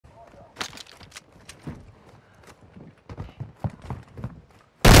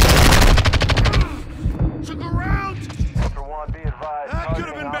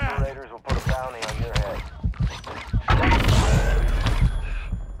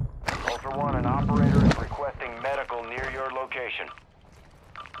operator is requesting medical near your location.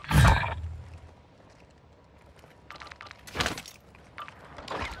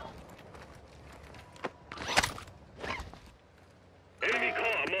 Enemy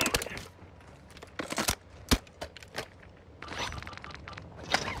car marked.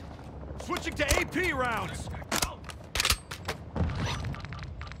 Switching to AP rounds!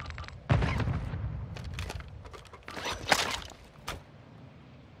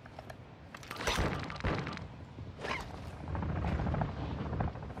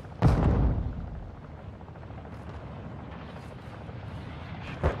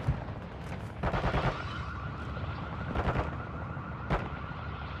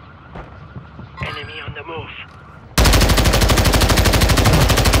 Enemy on the move.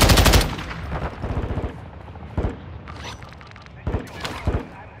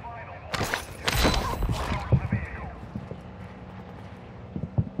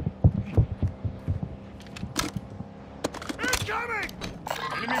 Incoming!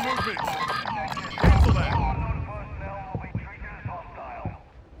 Enemy movement! Cancel that!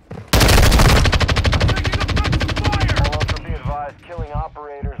 Taking effective fire! All ultra be advised, killing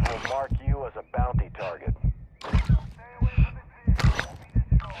operators will mark you as a bounty target.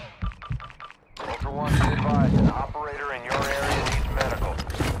 Ultra One, be advised, an operator in your area needs medical.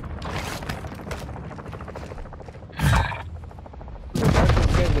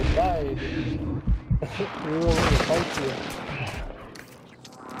 They died. We won't even fight you.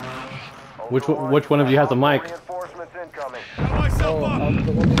 Which one of you has a mic? Reinforcements incoming. Got myself Oh, up! I'm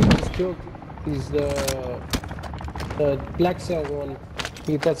the one that you just killed. He's the black cell one.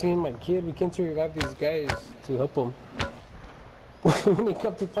 That's me and my kid. We came to revive these guys to help them. When they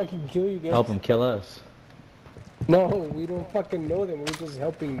come to fucking kill you guys. Help them kill us. No, we don't fucking know them. We're just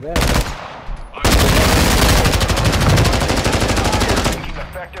helping them. Taking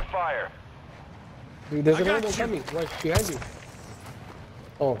effective fire. Dude, there's I another got one you. coming. Right behind you.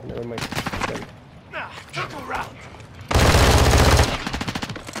 Oh, never mind. Okay. Circle round!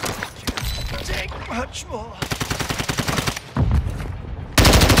 Take much more!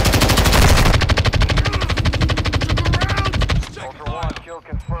 Ultra One, kill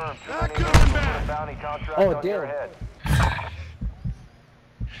confirmed. Too Back many up, notices back. for the bounty contract Oh, on your damn. head.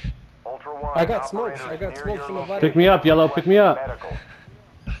 Ultra One, I got smokes. operators I got near smokes your from the body. Pick me up, Yellow. Pick me up. medical.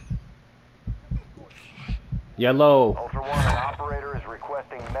 Yellow. Ultra One, an operator is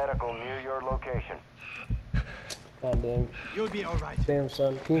requesting medical near your location. God damn. You'll be alright. Damn,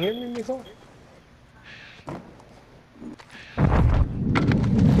 son. Can you hear me, Mijo?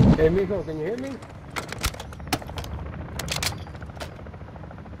 Hey, Mijo, can you hear me?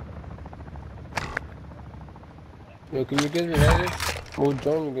 Yo, can you guys revive us? We'll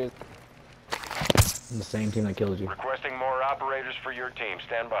join you guys. I'm the same team that killed you. Requesting more operators for your team.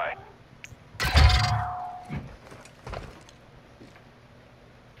 Stand by.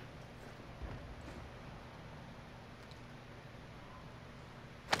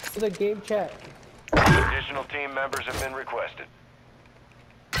 To the game chat. Additional team members have been requested.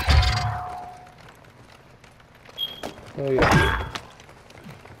 Oh, yeah.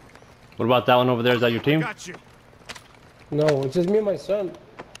 What about that one over there? Is that your team? Got you! No, it's just me and my son.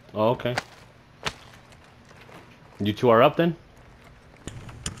 Oh, okay. You two are up then?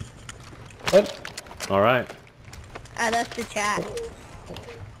 What? Alright. Ah, that's the chat.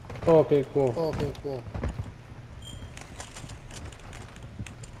 Oh, okay, cool. Okay, cool.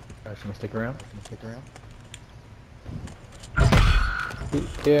 Alright, so I'm gonna stick around.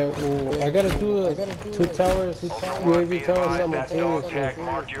 Yeah, well, I gotta do two towers, UAV towers That dog tag simultaneously.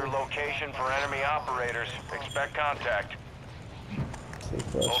 marked your location for enemy operators. Expect contact.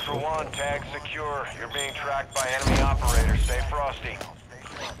 Ultra One, tag secure. You're being tracked by enemy operators. Stay frosty.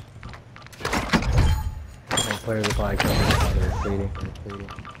 Players are probably coming. They're fading.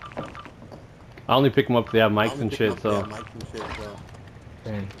 I only pick them up if they have mics and shit, so.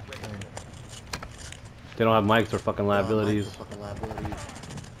 Dang. They don't have mics, they're fucking liabilities.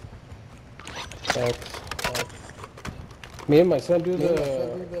 Me and my son do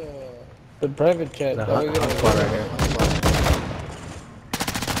the private chat. The That way we get hotspot right here.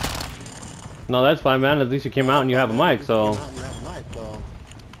 No, that's fine, man. At least you came out and you have a mic, so. Ultra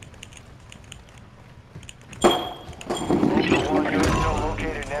One, you still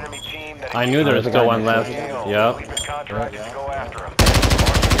located an enemy team that I knew there was still one left. Yep. We've been contracted to go after them.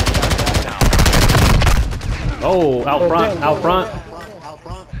 Oh, out front, out front.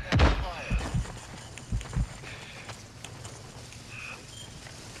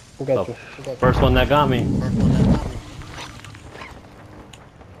 We got you. First one that got me.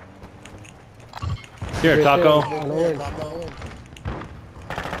 Here, Taco.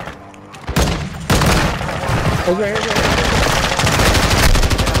 He's right here, he's right here.